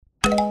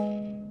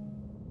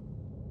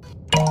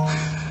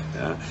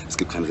Ja, es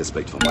gibt keinen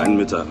Respekt von meinen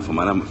Müttern, von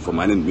meiner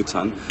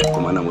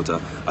Mutter.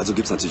 Also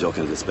gibt es natürlich auch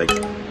keinen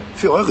Respekt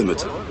für eure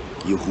Mütter,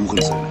 ihr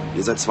Hurensöhne.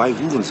 Ihr seid 2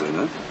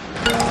 Hurensöhne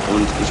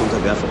und ich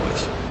unterwerfe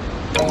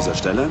euch. An dieser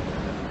Stelle, ja,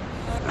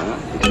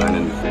 ihr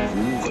kleinen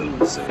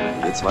Hurensöhne,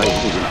 ihr 2 Hurensöhne.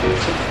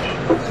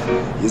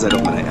 Ihr seid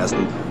auf meiner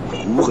ersten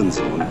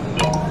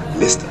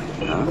Hurensohn-Liste.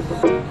 Ja?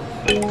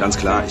 Ganz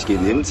klar, ich gehe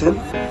nirgends hin,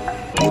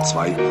 ihr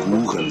 2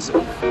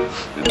 Hurensöhne.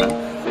 Ja?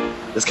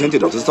 Das kennt ihr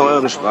doch, das ist doch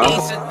eure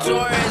Sprache.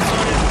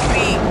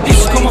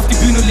 Ich komm auf die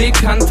Bühne, leg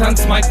Hand,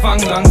 tanz, Mike, fang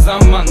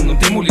langsam an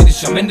und demolier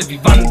dich am Ende wie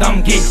Van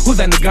Damme. Geh, hol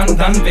deine Gun,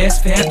 dann wer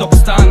ist fair, doch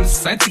bis dahin ist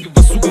das Einzige,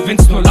 was du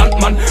gewinnst, nur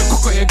Landmann.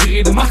 Guck, euer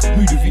Gerede macht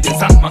müde wie der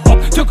Sandmann.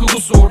 Ob Türke,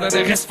 Russe oder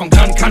der Rest von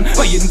Gran kann,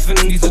 bei jedem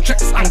finden diese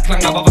Tracks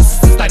Anklang. Aber was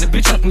ist das, deine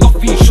Bitch hat ein Loch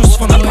wie ein Schuss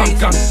von der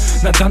Pumpgun.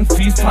 Na dann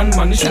viel Fun,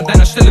 Mann, ich an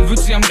deiner Stelle würd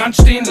sie am Rand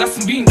stehen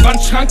lassen wie ein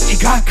Wandschrank.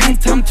 Egal, kein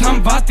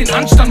Tamtam, wart den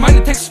Anstand,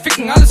 meine Texte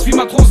ficken alles wie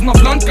Matrosen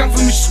auf Landgang.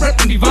 Für mich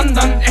rappen die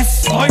wandern,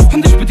 es läuft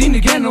und ich bediene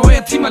gerne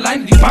euer Team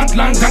alleine die Bank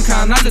lang. Danke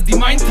an alle, die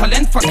mein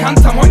Talent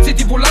verkannt haben. Heute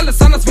seht ihr wohl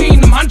alles anders wie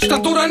in einem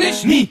Handstand, oder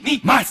nicht?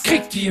 Niemals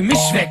kriegt ihr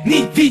mich weg,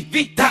 nie,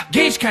 wie, da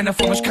geh ich, keiner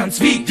von euch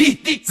kann's wie,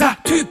 dieser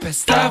Typ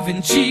ist Da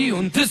Vinci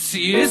und das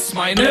hier ist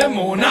meine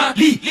Mona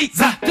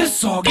Lisa.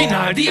 Das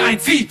Original, die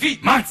eins, wie,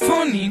 mal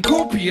von ihm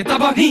kopiert,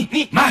 aber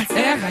niemals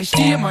erreicht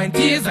ihr, meint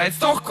ihr seid's,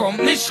 doch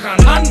kommt nicht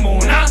ran an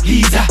Mona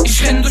Lisa.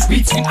 Ich renne durch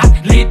Beats wie ein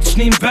Athlet, ich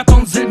nehm Wörter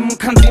und Silben und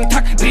kann sie in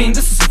Takt drehen.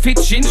 Das ist ein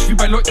Fetisch, ähnlich wie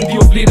bei Leuten, die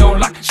auf Leder und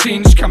Lack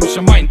stehen. Ich kann mich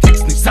an meinen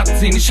Text nicht satt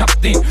sehen, ich hab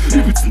den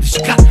übelsten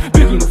dicht glatt,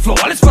 Bügel und Flow.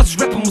 Alles was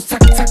ich rappe muss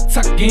zack, zack,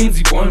 zack gehen.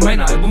 Sie wollen mein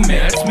Album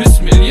mehr als Miss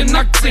Million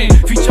nackt sehen.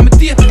 Feature mit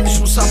dir, ich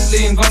muss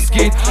ablehnen, was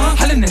geht.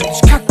 Alle nennen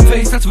mich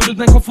Kackface, als würde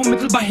dein Kopf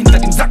unmittelbar hinter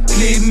dem Sack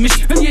kleben.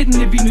 Ich will jeden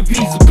hier wie eine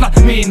Wiese platt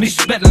mähen. Mich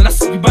betteln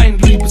lassen wie bei einem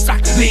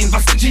Liebesakt lehnen.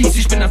 Was denn G's,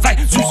 ich bin da sei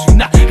süß wie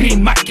nach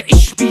Rehen-Mack. Ja,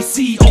 ich spieß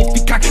sie auf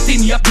wie Kack,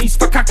 den ihr habt mies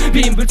verkackt.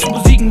 Wem willst du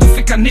besiegen, du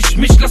Ficker, nicht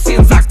mich. Lass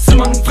ihren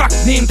Sackzimmer und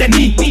fragt nehmen, denn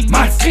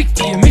niemals kriegt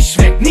ihr mich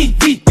weg. Nie,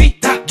 wie,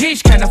 da geh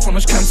ich, keiner von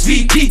euch kann's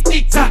wie,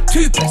 dieser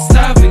Typ ist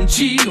Da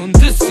Vinci und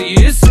das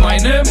hier ist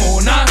meine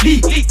Mona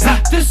Lisa.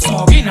 Das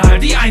Original,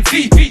 die eins,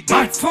 wie,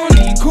 mal von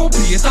ihm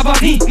kopiert, aber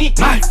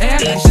niemals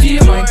erreicht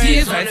ihr, meint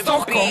ihr seid's,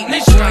 doch kommt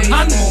nicht ran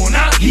an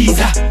Mona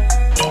Lisa.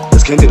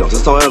 Das kennt ihr doch, das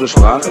ist doch eure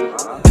Sprache.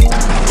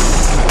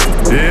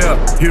 Yeah,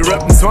 hier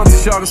rappen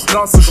 20 Jahre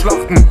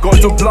Straßenschlachten,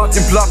 Gold- und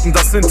Platinplatten,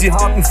 das sind die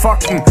harten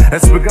Fakten.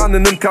 Es begann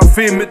in einem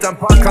Café mit ein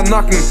paar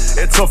Kanacken.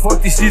 Jetzt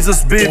verfolgt dich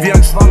dieses B wie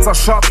ein schwarzer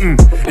Schatten.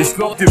 Ich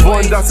glaub, die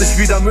wollen, dass ich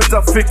wieder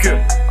Mütter ficke,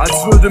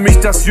 als würde mich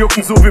das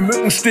jucken, so wie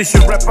Mückenstiche.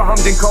 Rapper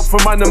haben den Kopf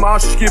in meinem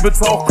Arsch, ich gebe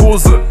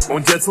Tauchkurse.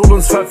 Und jetzt hol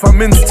uns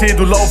Pfefferminztee,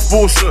 du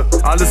Laufbursche.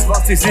 Alles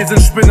was ich seh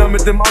sind Spinner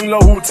mit nem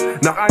Anglerhut.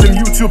 Nach einem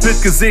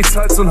YouTube-Hit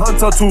Gesichtshals und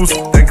Handtattoos.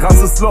 Dein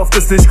krasses Loft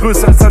ist nicht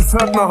größer als ein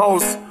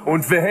Pförtnerhaus.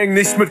 Und wir hängen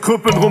nicht mit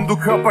Krüppeln rum, du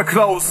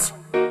Körperklaus.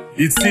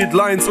 Ihr zieht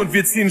Lines und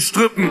wir ziehen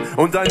Strippen.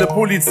 Und deine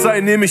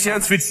Polizei nehm ich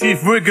ernst wie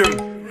Chief Wiggum.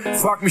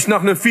 Frag mich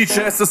nach nem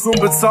Feature, es ist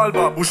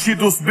unbezahlbar.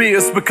 Bushidos B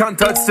ist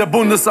bekannter als der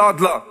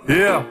Bundesadler.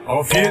 Yeah,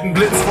 auf jeden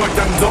Blitz folgt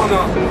ein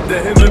Donner.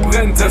 Der Himmel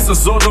brennt, es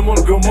ist Sodom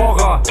und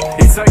Gomorra.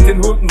 Ich zeig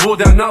den Hunden, wo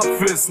der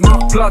Napf ist.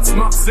 Mach Platz,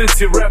 mach Sitz,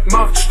 hier Rap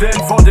macht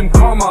Stellen vor dem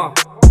Komma.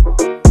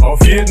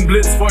 Auf jeden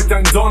Blitz folgt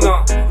ein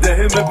Donner. Der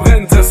Himmel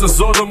brennt, es ist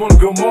Sodom und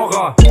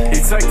Gomorra.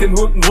 Ich zeig den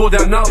Hunden, wo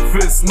der Napf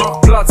ist.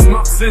 Mach Platz,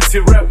 mach Sitz,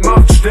 hier Rap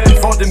macht Stellen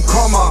vor dem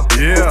Komma.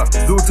 Yeah,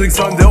 du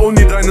trinkst an der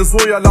Uni deine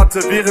Sojalatte.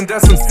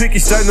 Währenddessen fick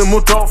ich deine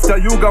Mutter auf der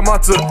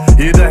Yogamatte.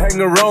 Jeder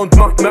Hangaround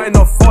macht mir einen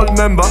auf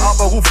Vollmember,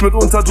 aber ruft mit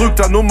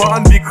unterdrückter Nummer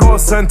an wie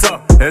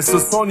Callcenter. Es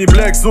ist Sonny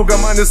Black, sogar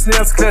meine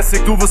Snares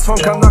Classic. Du wirst vom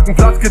Kanaken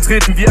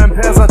plattgetreten wie ein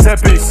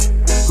Perserteppich.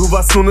 Du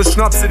warst nur ne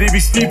Schnapsidee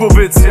wie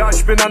Stibowitz. Ja,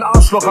 ich bin ein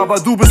Arschloch, aber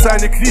du bist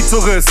eine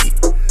Klitoris.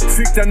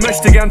 Fick dein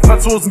möchtegern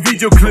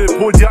Franzosen-Videoclip.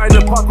 Hol dir eine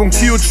Packung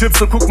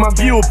Chio-Chips und guck mal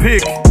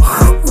Biopic.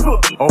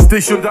 Auf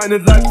dich und deine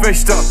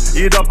Leibwächter.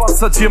 Jeder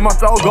Bastard hier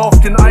macht Auge auf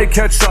den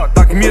Eyecatcher.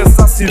 Dank mir ist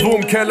das Niveau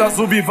im Keller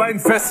so wie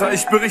Weinfässer.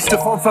 Ich berichte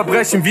vom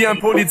Verbrechen wie ein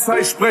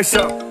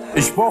Polizeisprecher.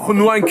 Ich brauche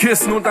nur ein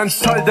Kissen und einen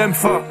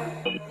Schalldämpfer.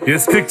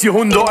 Jetzt kriegt die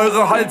Hunde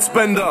eure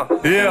Halsbänder.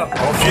 Yeah,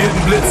 auf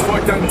jeden Blitz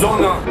folgt ein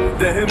Donner.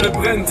 Der Himmel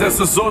brennt, es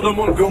ist Sodom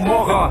und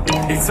Gomorra.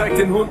 Ich zeig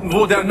den Hunden,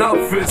 wo der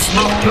Napf ist.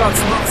 Mach Platz,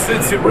 mach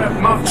Sitz, hier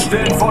Rap macht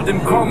Stellen vor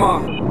dem Komma.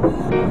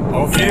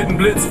 Auf jeden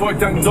Blitz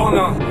folgt ein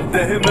Donner.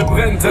 Der Himmel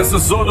brennt, es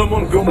ist Sodom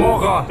und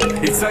Gomorra.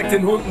 Ich zeig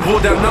den Hunden, wo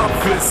der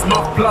Napf ist.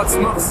 Mach Platz,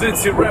 mach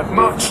Sitz, hier Rap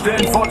macht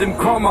Stellen vor dem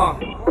Komma.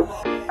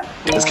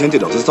 Das kennt ihr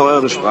doch, das ist doch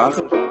eure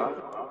Sprache.